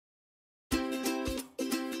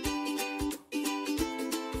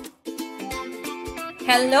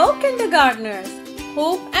Hello kindergartners!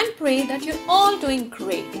 Hope and pray that you're all doing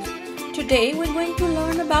great. Today we're going to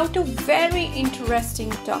learn about a very interesting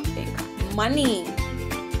topic, money.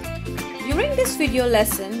 During this video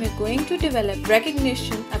lesson, we're going to develop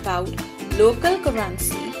recognition about local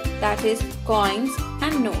currency, that is coins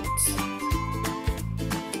and notes.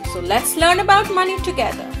 So let's learn about money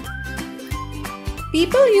together.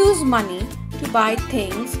 People use money to buy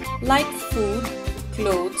things like food,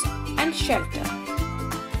 clothes and shelter.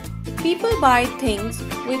 People buy things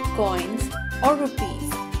with coins or rupees.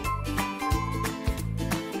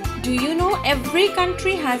 Do you know every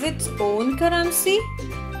country has its own currency?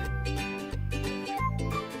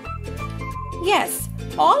 Yes,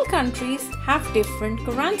 all countries have different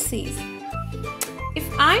currencies.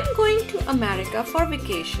 If I'm going to America for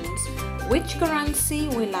vacations, which currency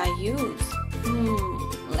will I use?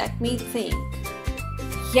 Let me think.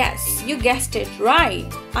 Yes, you guessed it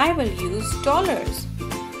right. I will use dollars.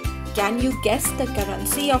 Can you guess the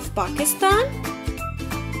currency of Pakistan?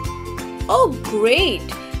 Oh, great!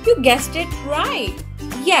 You guessed it right.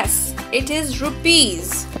 Yes, it is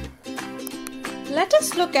rupees. Let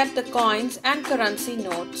us look at the coins and currency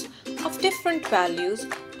notes of different values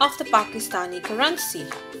of the Pakistani currency.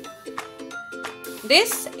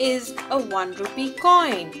 This is a 1 rupee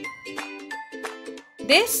coin.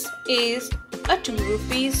 This is a 2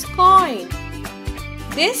 rupees coin.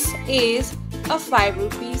 This is a 5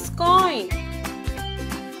 rupees coin.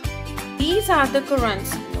 These are the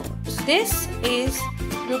currency notes. This is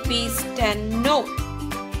rupees 10 note.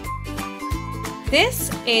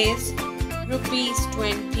 This is rupees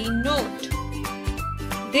 20 note.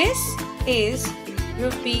 This is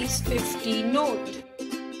rupees 50 note.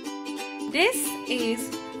 This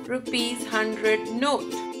is rupees 100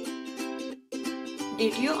 note.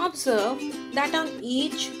 Did you observe that on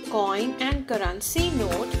each coin and currency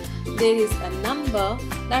note there is a number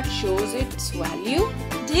that shows its value?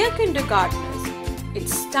 Dear kindergartners,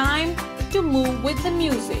 it's time to move with the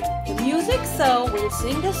music. The music sir will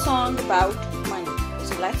sing a song about money.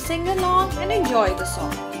 So let's sing along and enjoy the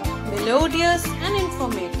song. Melodious and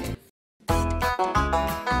informative.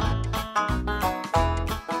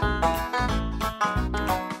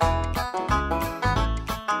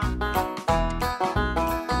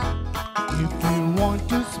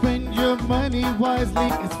 Spend your money wisely,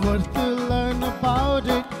 it's worth to learn about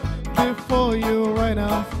it before you run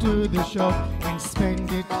off to the shop and spend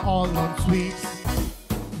it all on sweets.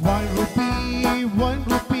 1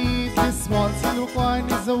 rupee, this small silver coin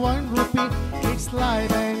is a 1 rupee. It's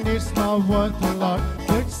light and it's not worth a lot,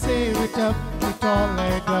 but save it up, it all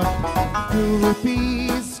add up. 2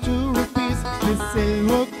 rupees, this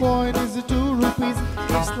silver coin is a 2 rupees.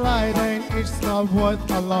 It's light and it's not worth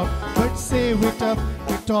a lot, but save it up,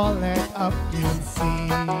 it all add up, you'll see.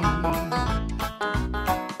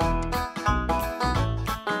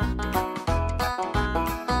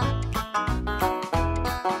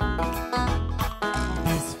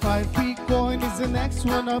 This 5p coin is the next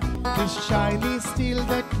one up. This shiny steel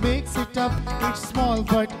that makes it up. It's small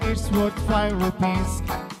but it's worth 5 rupees.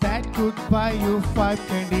 That could buy you 5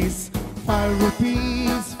 candies. 5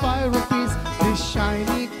 rupees, this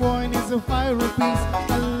shiny coin is a 5 rupees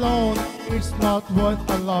alone. It's not worth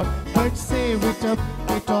a lot, but save it up,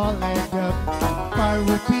 it all add up. 5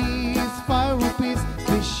 rupees,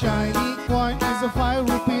 this shiny coin is a 5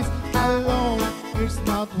 rupees alone. It's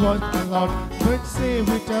not worth a lot, but save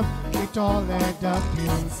it up, it all add up,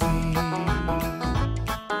 you'll see.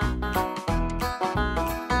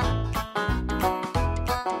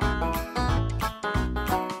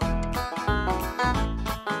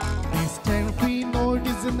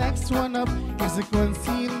 The next one up is a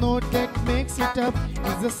currency note that makes it up.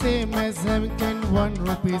 It's the same as having 10 1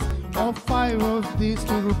 rupees or 5 of these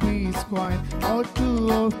 2 rupees coin or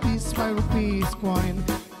 2 of these 5 rupees coin.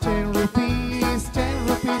 10 rupees,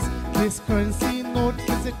 this currency note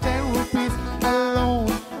is a 10 rupees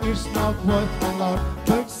alone. It's not worth a lot,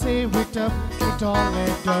 but save it up, it all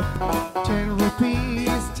add up. 10 rupees,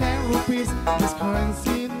 this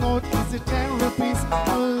currency note is a 10 rupees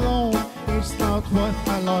alone. It's not worth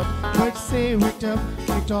a lot, but save it up,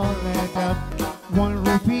 it all add up. 1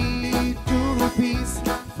 rupee, 2 rupees,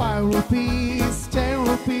 5 rupees, 10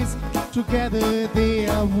 rupees, together they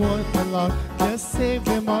are worth a lot. Just save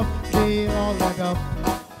them up, they all add up.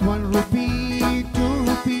 1 rupee, 2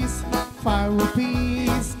 rupees, 5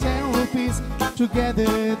 rupees, 10 rupees,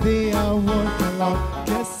 together they are worth a lot.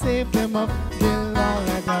 Just save them up, they'll all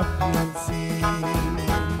add up, you'll see.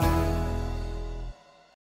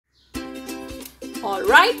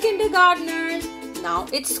 Alright kindergartners, now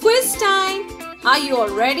it's quiz time. Are you all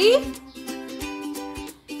ready?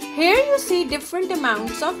 Here you see different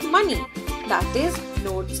amounts of money, that is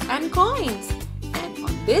notes and coins. And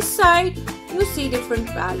on this side, you see different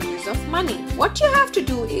values of money. What you have to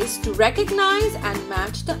do is to recognize and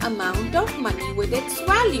match the amount of money with its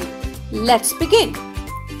value. Let's begin.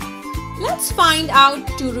 Let's find out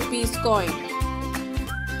 2 rupees coin.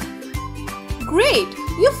 Great,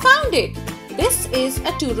 you found it. This is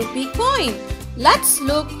a 2 rupee coin. Let's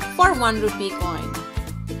look for 1 rupee coin.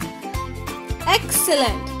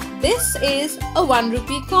 Excellent. This is a 1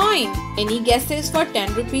 rupee coin. Any guesses for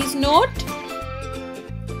 10 rupees note?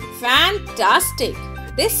 Fantastic.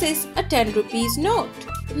 This is a 10 rupees note.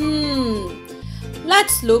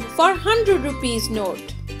 Let's look for 100 rupees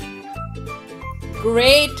note.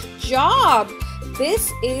 Great job.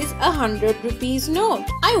 This is a 100 rupees note.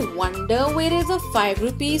 I wonder where is a 5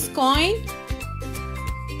 rupees coin?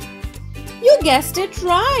 You guessed it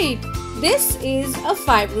right. This is a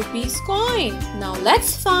 5 rupees coin. Now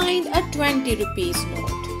let's find a 20 rupees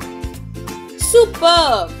note.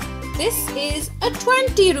 Superb! This is a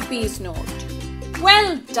 20 rupees note.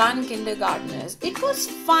 Well done, kindergartners. It was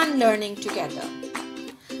fun learning together.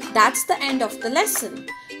 That's the end of the lesson.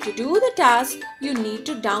 To do the task, you need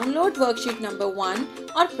to download worksheet number 1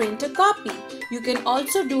 or print a copy. You can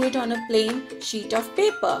also do it on a plain sheet of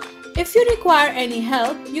paper. If you require any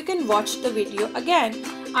help, you can watch the video again.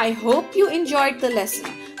 I hope you enjoyed the lesson.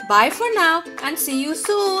 Bye for now and see you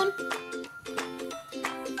soon.